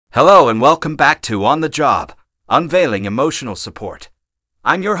Hello and welcome back to On the Job, Unveiling Emotional Support.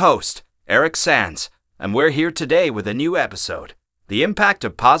 I'm your host, Eric Sands, and we're here today with a new episode, The Impact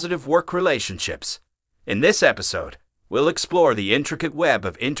of Positive Work Relationships. In this episode, we'll explore the intricate web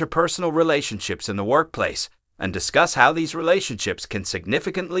of interpersonal relationships in the workplace and discuss how these relationships can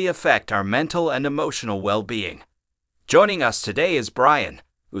significantly affect our mental and emotional well-being. Joining us today is Brian,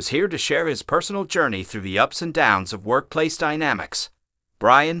 who's here to share his personal journey through the ups and downs of workplace dynamics.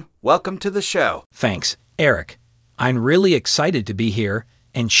 Brian, welcome to the show. Thanks, Eric. I'm really excited to be here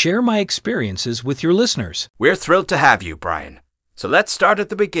and share my experiences with your listeners. We're thrilled to have you, Brian. So let's start at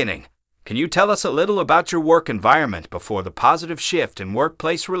the beginning. Can you tell us a little about your work environment before the positive shift in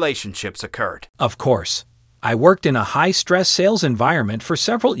workplace relationships occurred? Of course. I worked in a high-stress sales environment for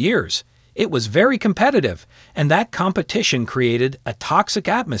several years. It was very competitive, and that competition created a toxic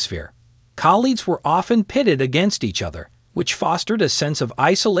atmosphere. Colleagues were often pitted against each other, which fostered a sense of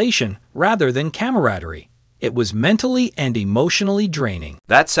isolation rather than camaraderie. It was mentally and emotionally draining.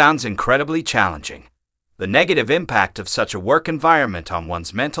 That sounds incredibly challenging. The negative impact of such a work environment on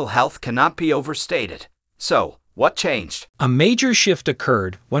one's mental health cannot be overstated. So, what changed? A major shift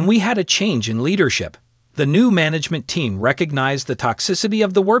occurred when we had a change in leadership. The new management team recognized the toxicity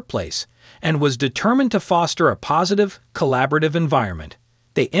of the workplace and was determined to foster a positive, collaborative environment.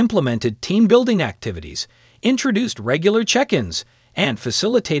 They implemented team-building activities, introduced regular check-ins, and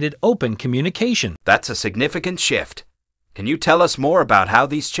facilitated open communication. That's a significant shift. Can you tell us more about how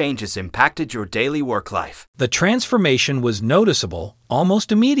these changes impacted your daily work life? The transformation was noticeable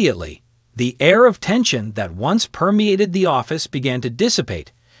almost immediately. The air of tension that once permeated the office began to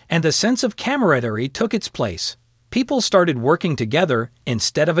dissipate, and a sense of camaraderie took its place. People started working together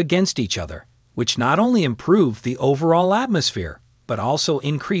instead of against each other, which not only improved the overall atmosphere, but also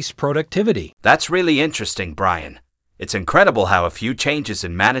increased productivity. That's really interesting, Brian. It's incredible how a few changes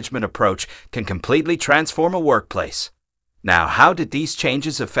in management approach can completely transform a workplace. Now, how did these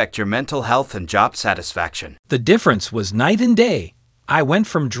changes affect your mental health and job satisfaction? The difference was night and day. I went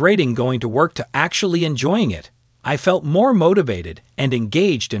from dreading going to work to actually enjoying it. I felt more motivated and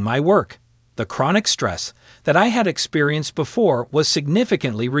engaged in my work. The chronic stress that I had experienced before was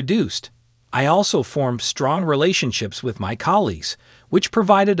significantly reduced. I also formed strong relationships with my colleagues, which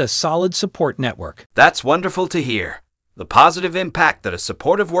provided a solid support network. That's wonderful to hear. The positive impact that a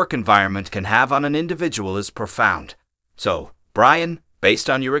supportive work environment can have on an individual is profound. So, Brian, based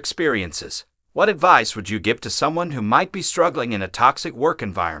on your experiences, what advice would you give to someone who might be struggling in a toxic work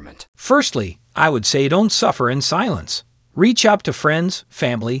environment? Firstly, I would say don't suffer in silence. Reach out to friends,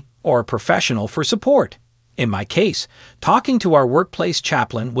 family, or a professional for support. In my case, talking to our workplace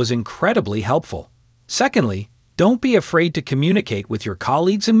chaplain was incredibly helpful. Secondly, don't be afraid to communicate with your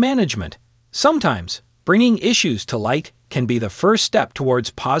colleagues and management. Sometimes, bringing issues to light can be the first step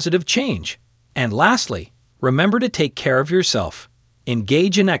towards positive change. And lastly, remember to take care of yourself.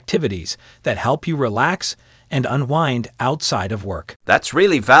 Engage in activities that help you relax and unwind outside of work. That's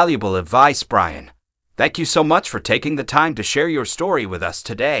really valuable advice, Brian. Thank you so much for taking the time to share your story with us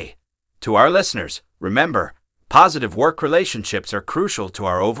today. To our listeners, remember, positive work relationships are crucial to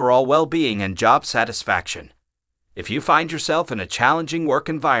our overall well-being and job satisfaction. If you find yourself in a challenging work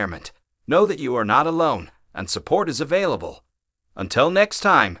environment, know that you are not alone and support is available. Until next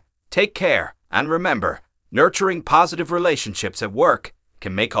time, take care and remember, nurturing positive relationships at work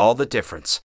can make all the difference.